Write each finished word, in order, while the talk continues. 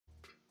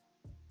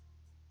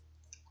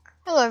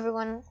Hello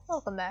everyone,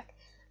 welcome back.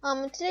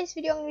 In today's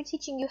video I'm going to be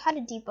teaching you how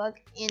to debug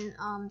in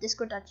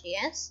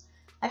discord.js.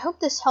 I hope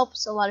this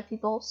helps a lot of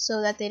people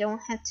so that they don't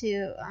have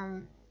to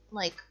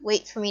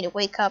wait for me to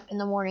wake up in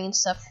the morning and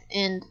stuff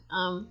and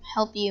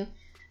help you.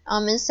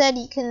 Instead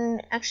you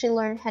can actually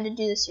learn how to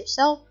do this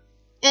yourself,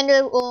 and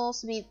it will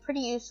also be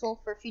pretty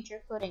useful for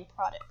future coding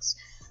products.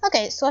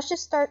 Okay, so let's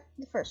just start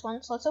the first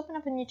one. So let's open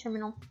up a new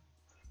terminal.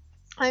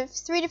 I have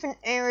 3 different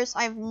errors.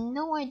 I have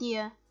no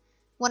idea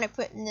what I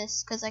put in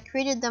this because I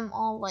created them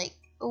all like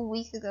a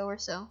week ago or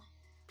so.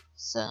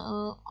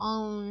 So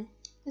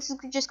this is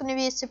just going to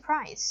be a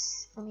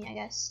surprise for me, I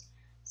guess.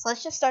 So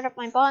let's just start up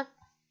my bot.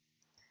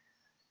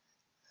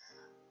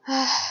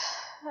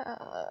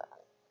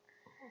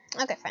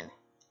 Okay, fine.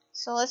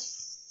 So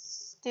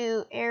let's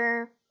do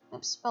error.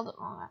 Oops, spelled it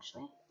wrong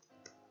actually.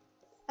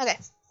 Okay.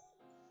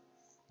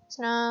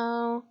 So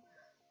now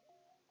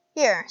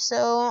here.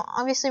 So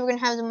obviously we're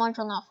gonna have the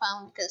module not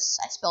found because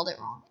I spelled it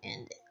wrong,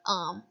 and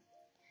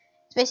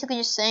it's basically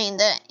just saying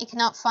that it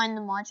cannot find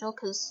the module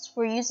because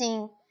we're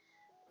using.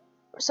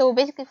 So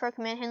basically, for our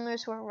command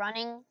handlers, we're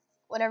running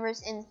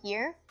whatever's in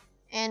here,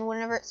 and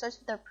whenever it starts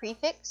with our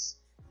prefix,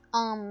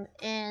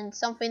 and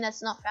something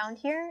that's not found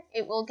here,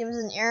 it will give us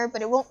an error,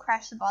 but it won't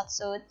crash the bot,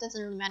 so it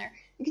doesn't really matter.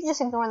 You can just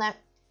ignore that.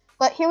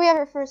 But here we have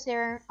our first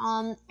error,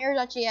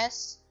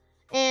 error.js,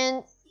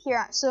 and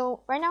here.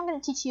 So right now I'm going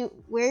to teach you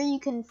where you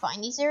can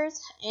find these errors,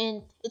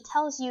 and it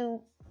tells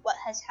you what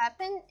has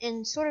happened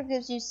and sort of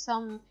gives you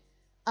some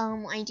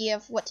idea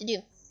of what to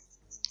do.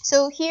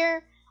 So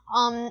here,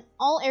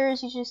 all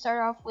errors usually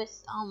start off with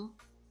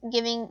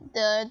giving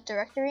the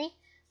directory.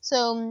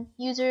 So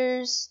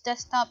users,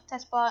 desktop,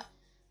 testbot,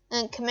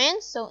 and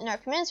commands. So in our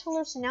commands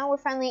folder. So now we're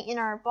finally in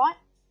our bot,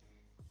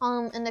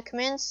 in the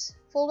commands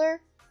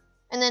folder,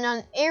 and then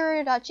on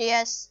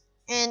error.js.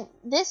 And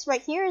this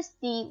right here is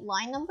the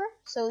line number.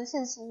 So this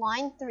is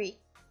line 3.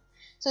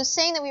 So it's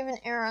saying that we have an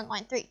error on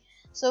line 3.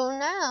 So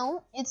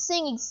now it's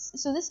saying,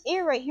 so this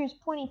error right here is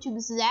pointing to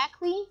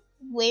exactly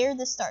where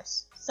this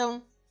starts.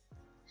 So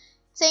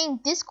it's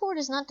saying Discord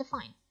is not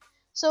defined.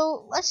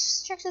 So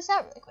let's check this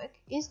out really quick.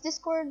 Is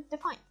Discord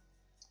defined?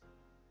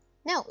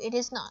 No, it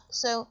is not.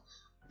 So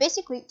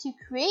basically, to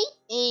create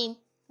a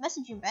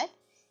message embed,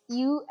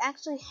 you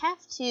actually have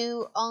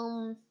to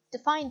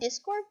define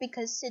Discord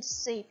because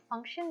it's a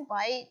function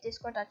by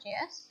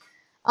discord.js.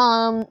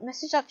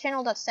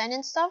 Message.channel.send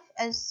and stuff,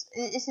 as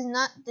this is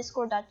not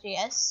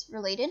discord.js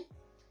related,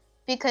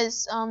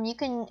 because you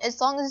can, as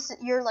long as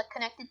you're like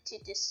connected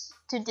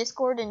to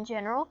Discord in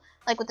general,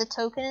 like with the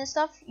token and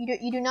stuff,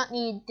 you do not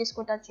need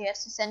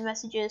discord.js to send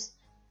messages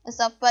and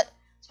stuff, but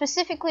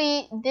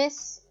specifically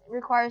this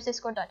requires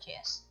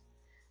discord.js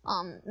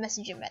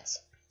message embeds.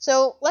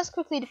 So let's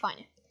quickly define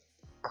it.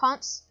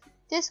 Const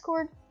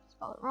discord,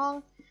 spell it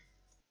wrong,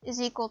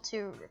 is equal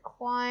to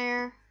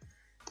require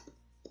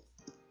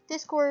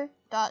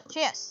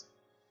discord.js,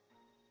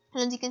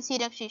 and as you can see,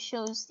 it actually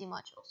shows the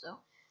module. So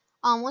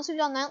once we've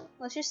done that,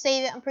 let's just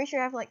save it. I'm pretty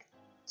sure I have like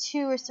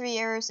 2 or 3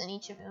 errors in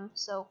each of them,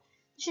 so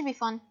it should be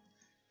fun.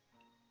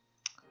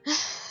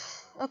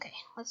 Okay,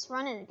 let's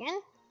run it again.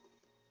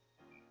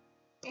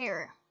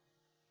 Error.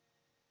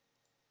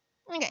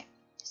 Okay,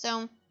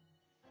 so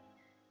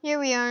here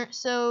we are.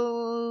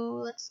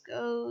 So let's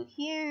go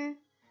here.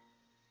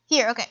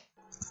 Okay.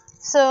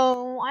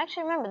 So I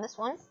actually remember this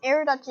one.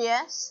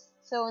 Error.js.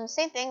 So in the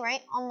same thing,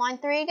 right? On line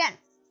 3 again.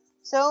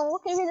 So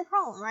what can be the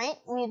problem, right?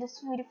 We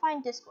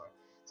define Discord.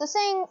 So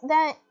saying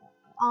that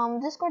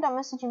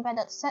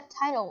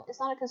discord.messageembed.setTitle is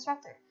not a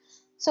constructor.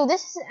 So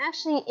this is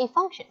actually a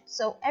function.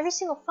 So every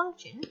single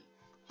function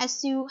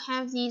has to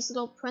have these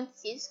little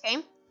parentheses,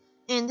 okay?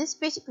 And this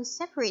basically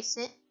separates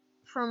it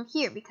from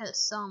here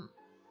because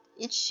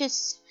it's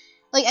just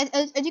like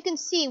as you can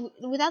see,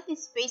 without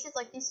these spaces,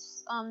 like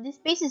these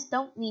spaces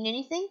don't mean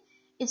anything.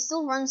 It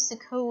still runs the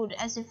code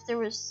as if there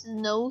was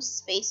no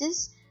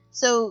spaces.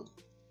 So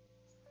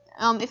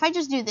if I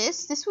just do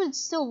this, this would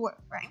still work,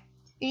 right?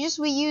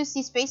 We use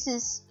these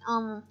spaces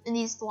in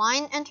these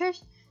line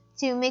enters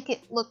to make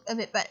it look a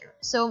bit better.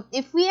 So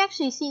if we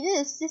actually see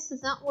this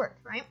does not work,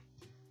 right?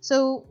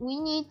 So we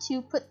need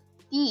to put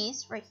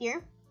these right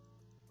here,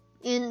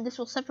 and this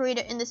will separate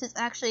it. And this is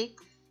actually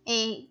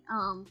a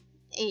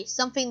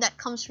something that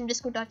comes from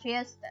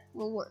discord.js that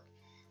will work.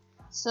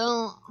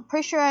 So I'm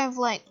pretty sure I have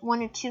like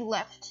 1 or 2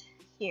 left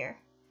here,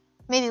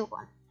 maybe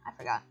 1. I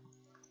forgot.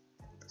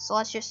 So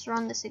let's just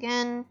run this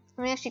again.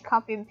 Let me actually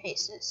copy and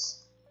paste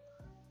this.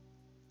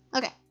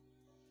 Okay.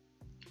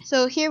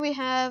 So here we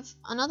have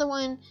another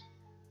one.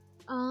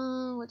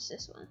 What's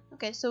this one?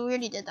 Okay, so we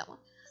already did that one.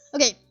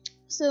 Okay,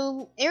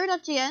 so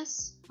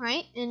error.js,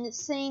 right? And it's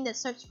saying that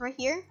starts right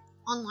here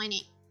on line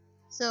 8.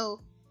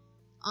 So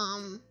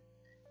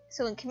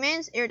in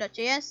commands,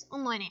 error.js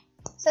on line 8.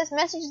 It says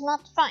message is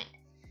not defined.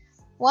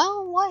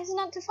 Well, why is it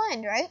not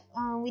defined, right?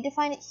 We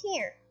define it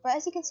here. But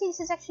as you can see, this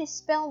is actually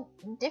spelled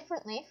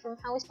differently from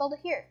how we spelled it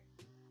here.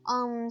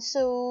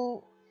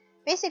 So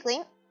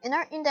basically, in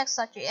our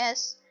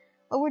index.js,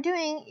 what we're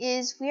doing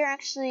is we are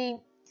actually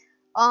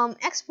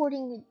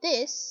exporting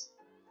this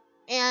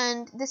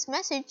and this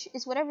message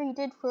is whatever you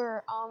did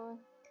for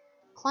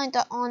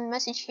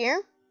client.onMessage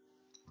here.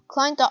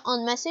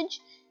 Client.onMessage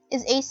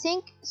is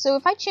async. So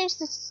if I change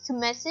this to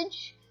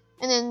message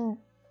and then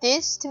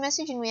this to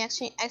message, and we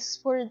actually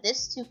exported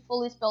this to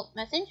fully spelled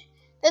message,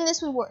 then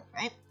this would work,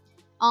 right?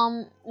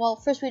 Well,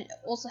 first we'd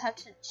also have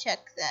to check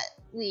that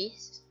we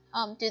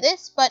do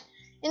this, but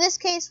in this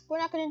case, we're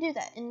not going to do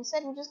that. And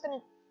instead, we're just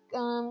going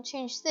to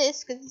change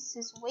this because this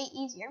is way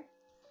easier.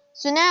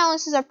 So now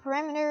this is our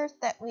parameter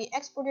that we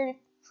exported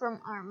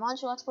from our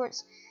module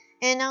exports.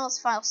 And now let's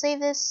file save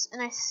this.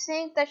 And I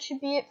think that should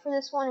be it for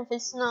this one. If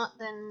it's not,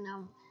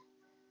 then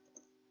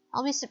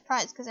I'll be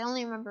surprised because I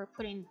only remember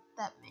putting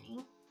that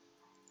many.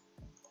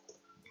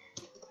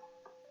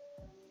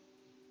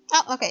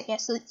 Oh, okay. Yeah,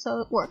 so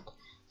it worked.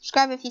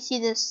 Subscribe if you see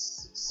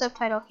this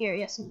subtitle here.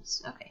 Yes,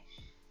 it's okay.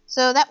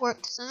 So that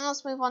worked. So now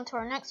let's move on to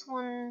our next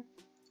one.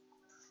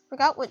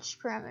 Forgot which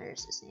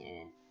parameters is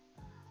needed.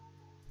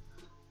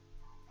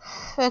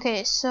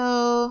 Okay,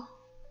 so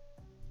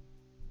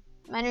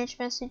manage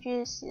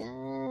messages.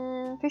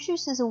 Pretty sure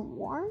this is a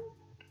warn.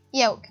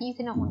 Yeah, you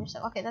cannot warn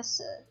yourself. Okay, that's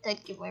a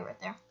dead giveaway right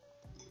there.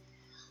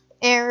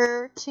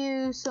 Error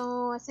 2.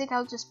 So I think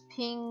I'll just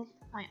ping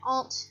my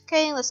alt.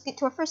 Okay, let's get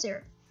to our first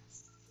error.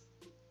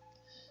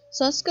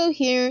 So let's go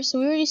here. So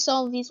we already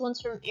solved these ones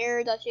from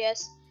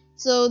error.js.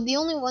 So the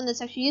only one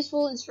that's actually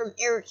useful is from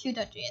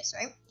error2.js,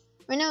 right?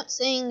 Right now it's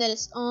saying that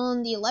it's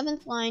on the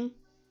 11th line,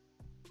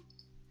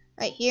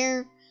 right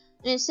here,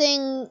 and it's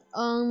saying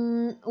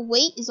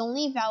await is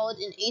only valid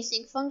in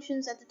async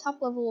functions at the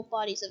top level of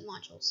bodies of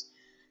modules.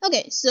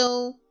 Okay,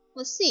 so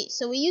let's see.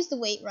 So we use the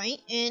wait,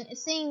 right? And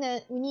it's saying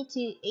that we need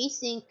to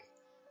async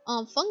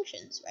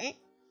functions, right?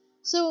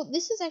 So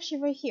this is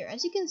actually right here.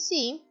 As you can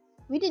see,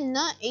 we did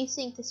not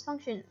async this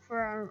function for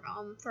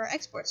our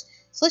exports.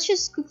 So let's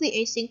just quickly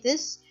async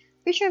this.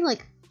 Pretty sure I have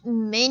like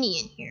many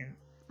in here.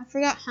 I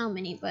forgot how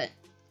many, but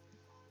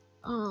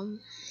I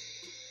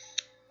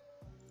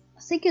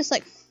think it's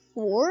like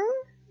 4,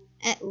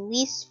 at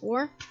least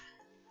 4.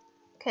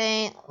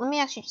 Okay, let me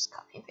actually just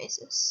copy and paste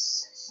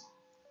this.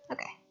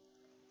 Okay.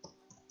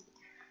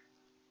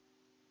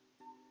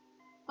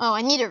 Oh,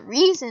 I need a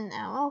reason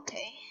now.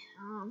 Okay.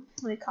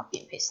 Let me copy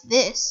and paste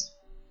this.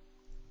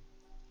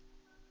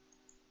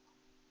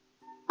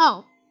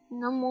 Oh,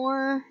 no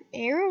more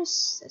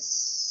errors.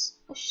 This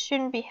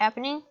shouldn't be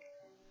happening.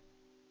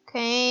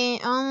 Okay.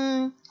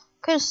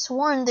 Could have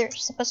sworn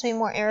there's supposed to be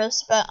more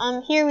arrows, but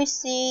here we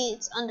see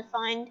it's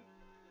undefined.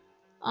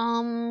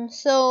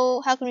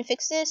 So how can we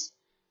fix this?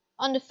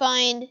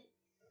 Undefined.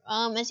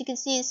 As you can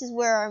see, this is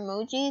where our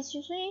emoji is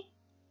usually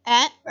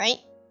at, right?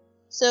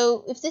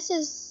 So if this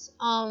is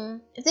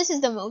the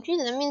emoji,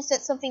 then that means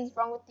that something's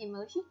wrong with the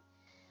emoji.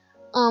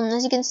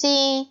 As you can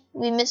see,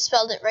 we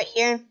misspelled it right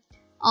here.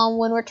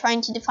 When we're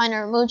trying to define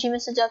our emoji,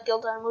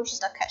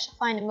 message.guild.emojis.cache to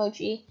find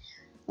emoji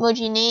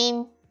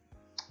name.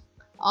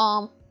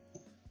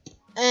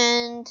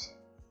 And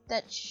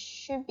that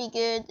should be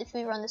good if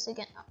we run this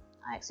again. Oh,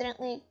 I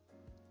accidentally,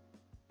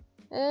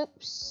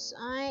 oops,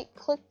 I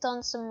clicked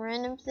on some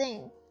random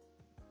thing.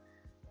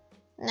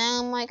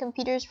 Now my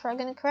computer is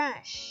probably gonna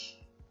crash.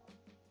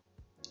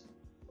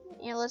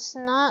 Yeah, let's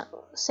not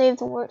save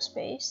the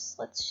workspace.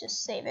 Let's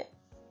just save it.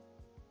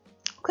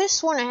 Could have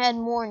sworn I had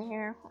more in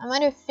here. I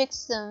might have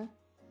fixed them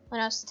when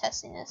I was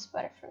testing this,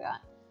 but I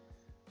forgot.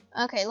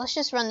 Okay, let's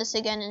just run this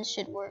again and it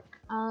should work.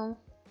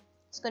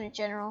 Let's go to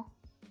general.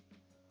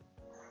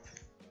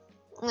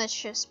 Let's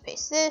just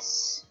paste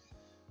this.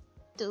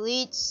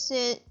 Deletes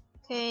it.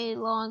 Okay,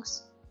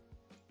 logs.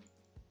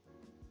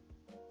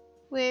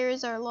 Where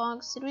is our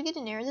logs? Did we get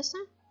an error this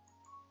time?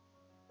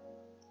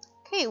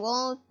 Okay,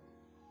 well,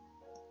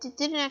 it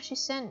didn't actually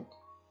send.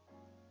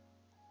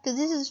 Because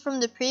this is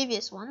from the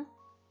previous one.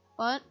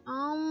 But,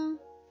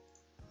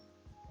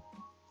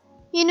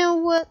 you know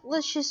what?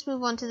 Let's just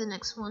move on to the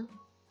next one.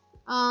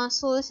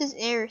 So this is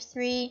error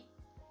 3.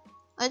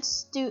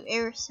 Let's do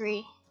error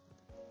 3.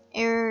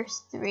 Error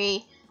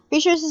 3.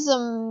 Pretty sure this is a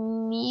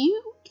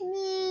mute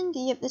command.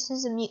 Yep, this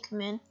is a mute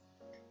command.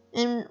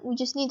 And we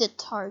just need a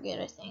target,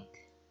 I think.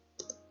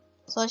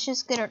 So let's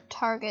just get our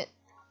target.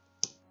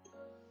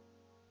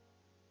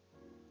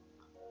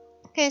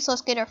 Okay, so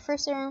let's get our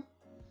first error.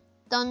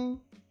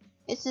 Done.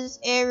 This is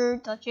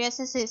error.js.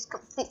 This is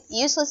completely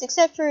useless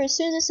except for as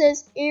soon as it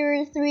says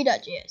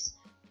error3.js.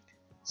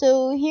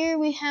 So here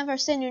we have our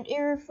standard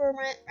error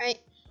format, right?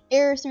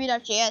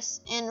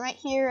 Error3.js, and right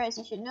here, as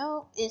you should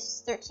know,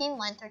 is 13,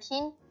 line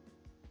 13.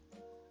 It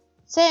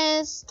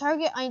says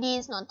target ID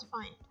is not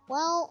defined.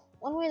 Well,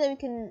 one way that we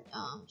can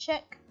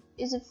check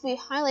is if we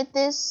highlight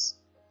this.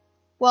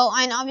 Well,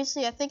 and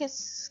obviously I think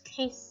it's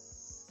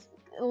case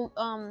 2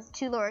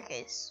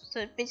 lowercase,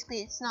 so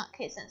basically it's not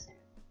case sensitive.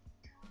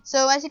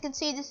 So as you can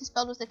see, this is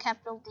spelled with a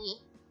capital D.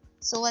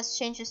 So let's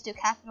change this to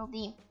capital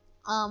D.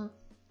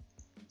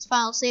 Let's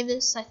file save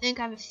this. I think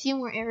I have a few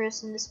more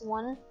errors in this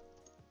one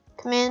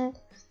command.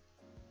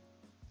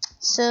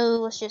 So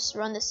let's just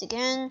run this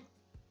again.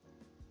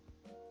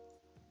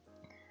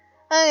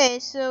 Okay,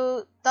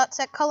 so dot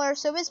set color.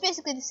 So it's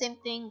basically the same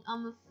thing.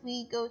 If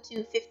we go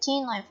to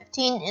 15, line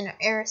 15 in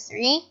error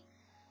 3,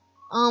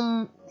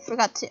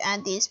 forgot to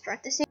add these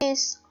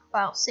parentheses.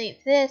 File save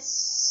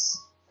this.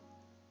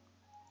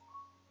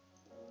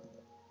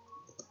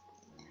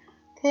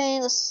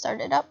 Okay, let's start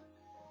it up.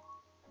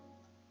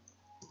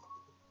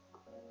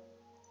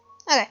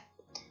 Okay,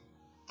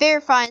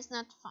 verify is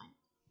not defined.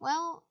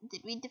 Well,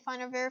 did we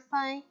define our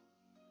verify?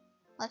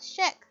 Let's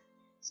check.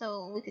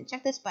 So we can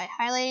check this by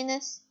highlighting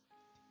this.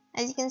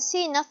 As you can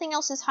see, nothing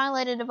else is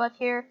highlighted above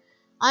here.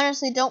 I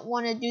honestly don't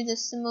want to do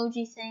this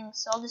emoji thing,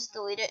 so I'll just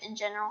delete it in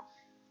general.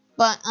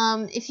 But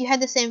if you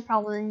had the same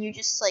problem, then you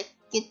just like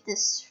get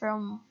this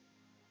from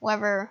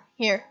wherever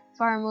here,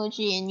 fire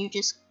emoji, and you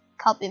just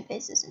copy and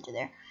paste this into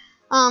there.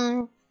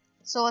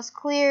 So let's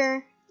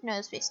clear,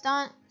 no space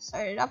dot,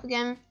 start it up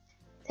again.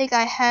 I think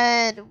I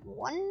had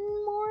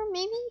one more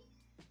maybe.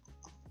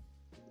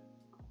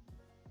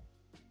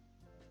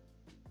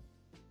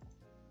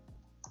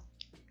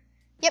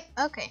 Yep,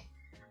 okay.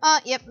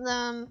 Yep,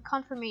 the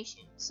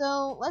confirmation.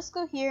 So let's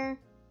go here,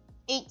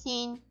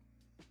 18,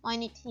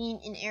 line 18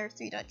 in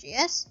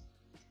error3.js.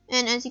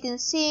 And as you can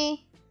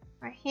see,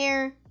 right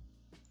here,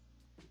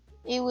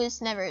 it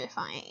was never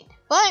defined.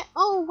 But,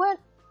 oh, what?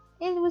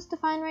 It was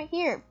defined right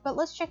here. But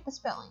let's check the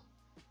spelling.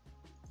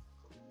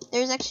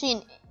 There's actually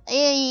an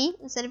AE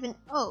instead of an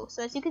O.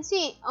 So as you can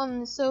see,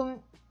 so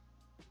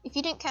if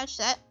you didn't catch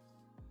that,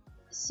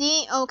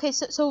 see, okay,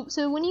 so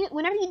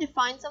whenever you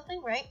define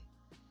something, right?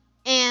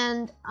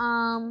 And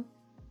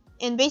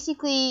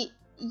basically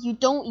you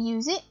don't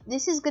use it,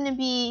 this is gonna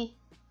be,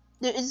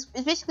 it's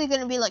basically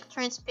gonna be like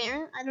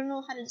transparent. I don't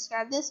know how to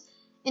describe this.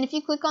 And if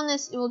you click on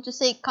this, it will just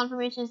say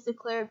confirmation is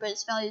declared, but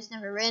its value is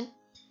never read.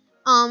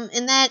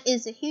 And that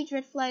is a huge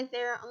red flag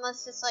there,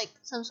 unless it's like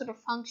some sort of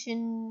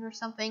function or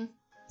something,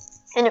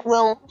 and it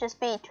will just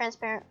be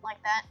transparent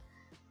like that.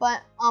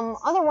 But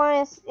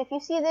otherwise, if you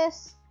see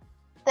this,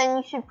 then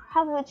you should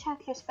probably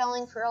check your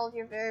spelling for all of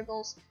your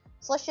variables.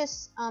 So let's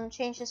just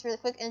change this really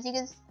quick. As you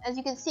can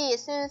see,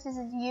 as soon as this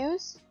is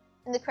used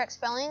in the correct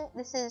spelling,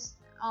 this is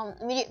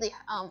immediately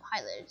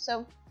highlighted.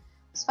 So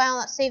let's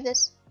file.save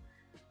this,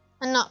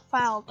 and not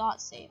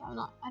file.save.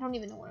 I don't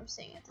even know what I'm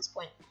saying at this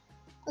point.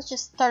 Let's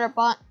just start our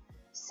bot.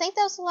 I think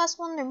that was the last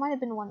one. There might have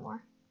been one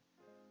more.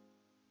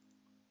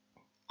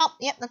 Oh,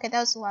 yep. Okay, that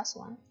was the last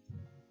one.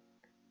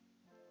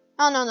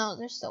 Oh no,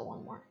 there's still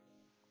one more.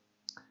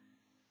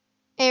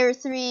 Error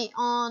 3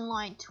 on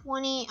line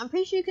 20. I'm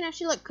pretty sure you can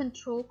actually like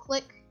control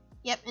click.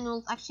 Yep, and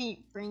it'll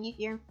actually bring you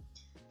here.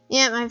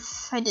 Yeah,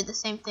 I did the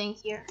same thing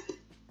here.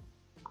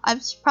 I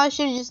probably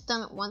should have just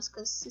done it once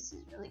because this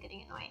is really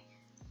getting annoying.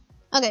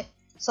 Okay,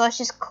 so let's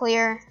just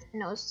clear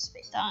no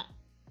space dot.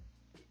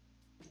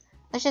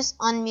 Let's just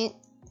unmute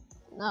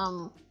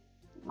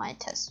my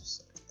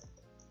test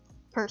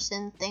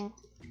person thing.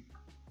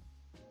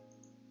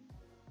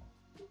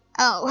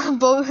 Oh,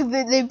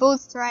 they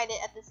both tried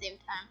it at the same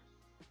time.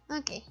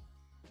 Okay.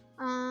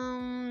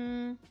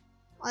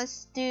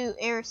 Let's do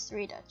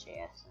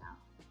error3.js now.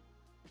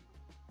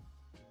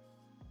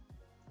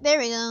 There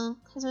we go.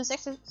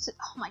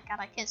 Oh my god,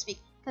 I can't speak.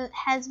 It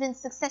has been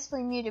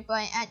successfully muted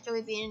by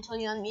 @JoeyBean until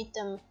you unmute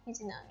them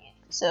using the unmute.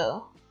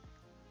 So,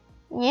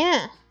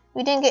 yeah,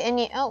 we didn't get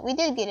any. Oh, we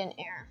did get an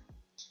error.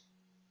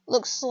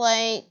 Looks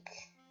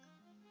like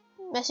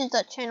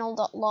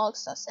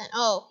message.channel.logs.send.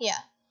 Oh yeah.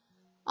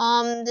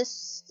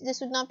 This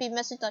would not be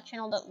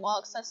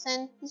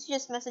message.channel.logs.send. This is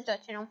just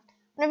message.channel.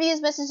 Whenever you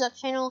use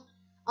message.channel,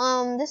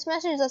 this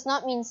message does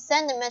not mean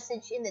send a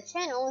message in the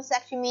channel. This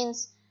actually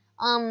means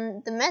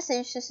the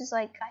message. This is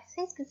like, I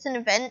think it's an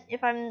event.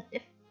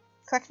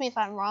 Correct me if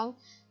I'm wrong,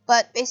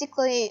 but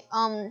basically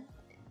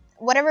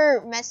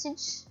whatever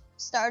message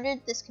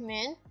started this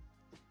command,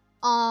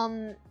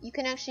 you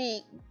can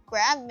actually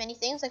grab many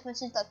things like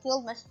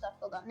message.field,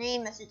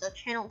 message.field.name,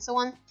 message.channel, and so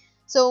on.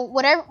 So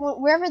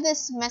wherever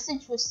this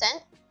message was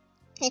sent,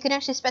 you can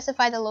actually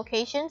specify the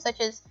location, such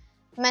as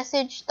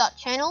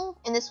message.channel,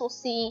 and this will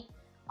see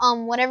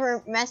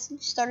whatever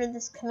message started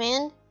this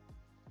command,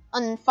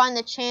 and find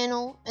the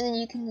channel, and then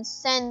you can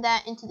send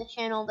that into the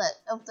channel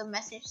of the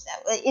message,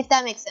 if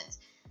that makes sense.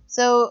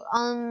 So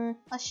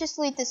let's just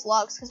delete this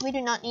logs because we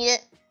do not need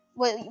it.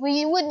 What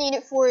you would need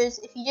it for is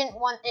if you didn't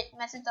want it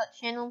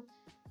message.channel,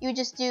 you would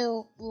just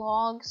do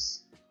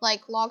logs,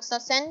 like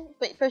logs.send,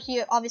 but first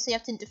you obviously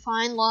have to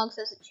define logs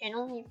as a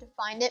channel. You have to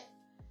find it,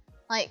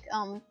 like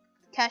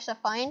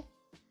cache.find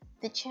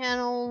the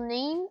channel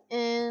name,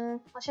 and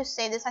let's just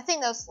save this. I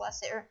think that was the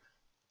last error.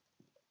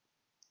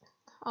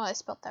 Oh, I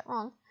spelled that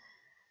wrong.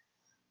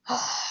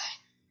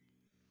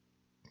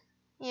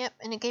 Yep,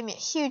 and it gave me a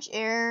huge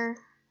error.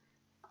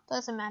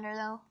 Doesn't matter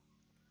though.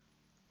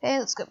 Okay,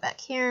 let's go back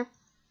here.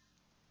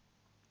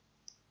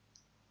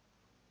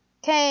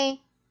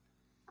 Okay.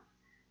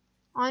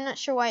 I'm not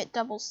sure why it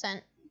double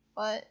sent,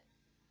 but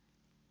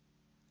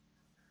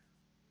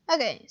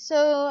okay,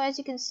 so as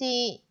you can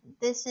see,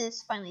 this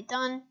is finally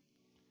done.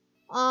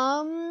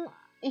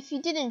 If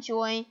you did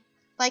enjoy,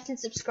 like and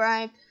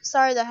subscribe.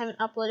 Sorry that I haven't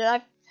uploaded.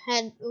 I've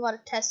had a lot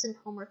of tests and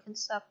homework and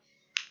stuff.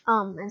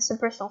 and some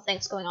personal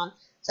things going on.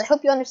 So I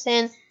hope you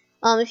understand.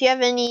 If you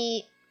have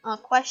any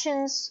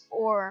questions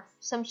or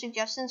some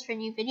suggestions for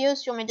new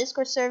videos, join my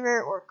Discord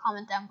server or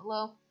comment down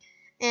below,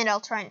 and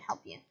I'll try and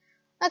help you.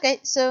 Okay,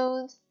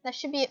 so that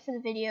should be it for the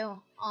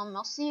video.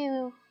 I'll see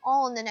you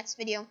all in the next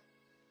video.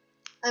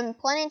 I'm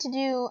planning to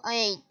do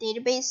a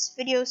database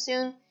video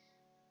soon.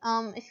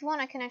 If you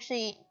want, I can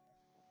actually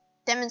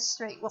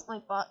demonstrate what my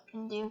bot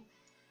can do,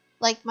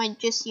 like my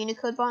just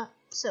Unicode bot.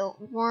 So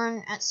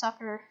Warren at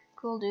Soccer,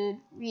 cool dude,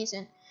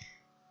 reason.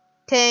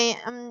 Okay,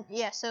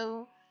 yeah,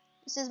 so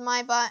this is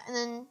my bot, and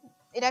then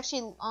it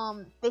actually,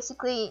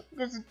 basically,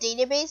 there's a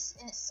database,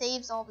 and it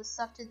saves all the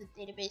stuff to the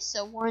database.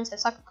 So Warren's at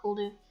Soccer, cool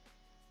dude,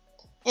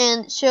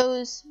 and it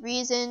shows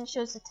reason,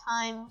 shows the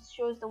time,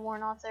 shows the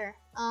Warren author.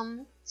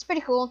 It's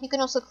pretty cool. You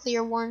can also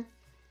clear Warren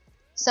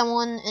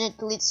someone, and it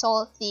deletes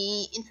all of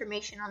the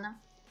information on them.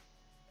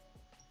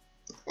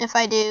 If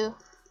I do,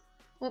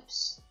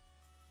 oops,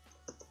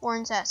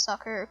 Warren's at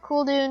Soccer,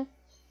 cool dude,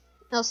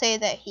 it'll say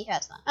that he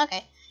has none.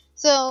 Okay,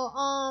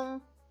 so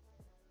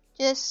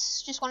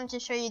just wanted to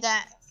show you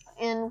that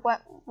and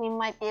what we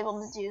might be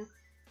able to do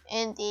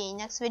in the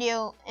next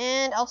video,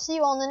 and I'll see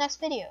you all in the next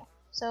video.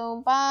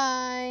 So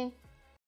bye.